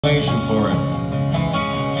for it.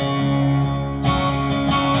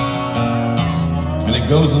 And it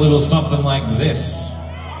goes a little something like this.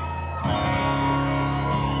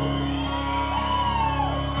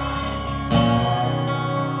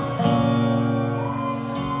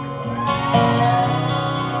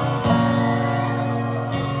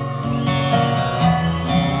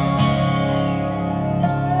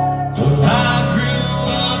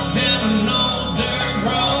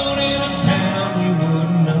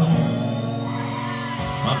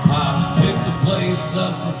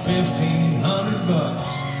 Up for $1,500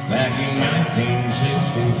 back in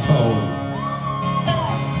 1964.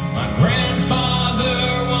 My grandfather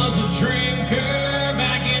was a drinker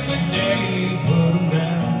back in the day, put him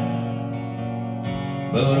down.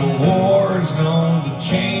 But a war's known to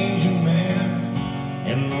change a man,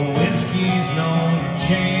 and the whiskey's known to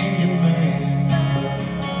change a man.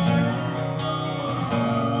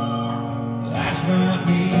 That's not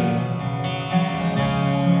me.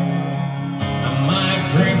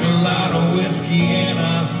 Drink a lot of whiskey and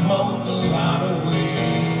I smoke a lot of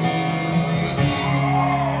weed.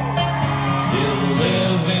 Still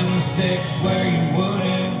live in the sticks where you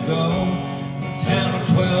wouldn't go. The town of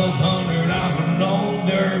 1200 off an old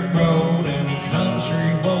dirt road, and the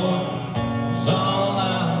country boy was on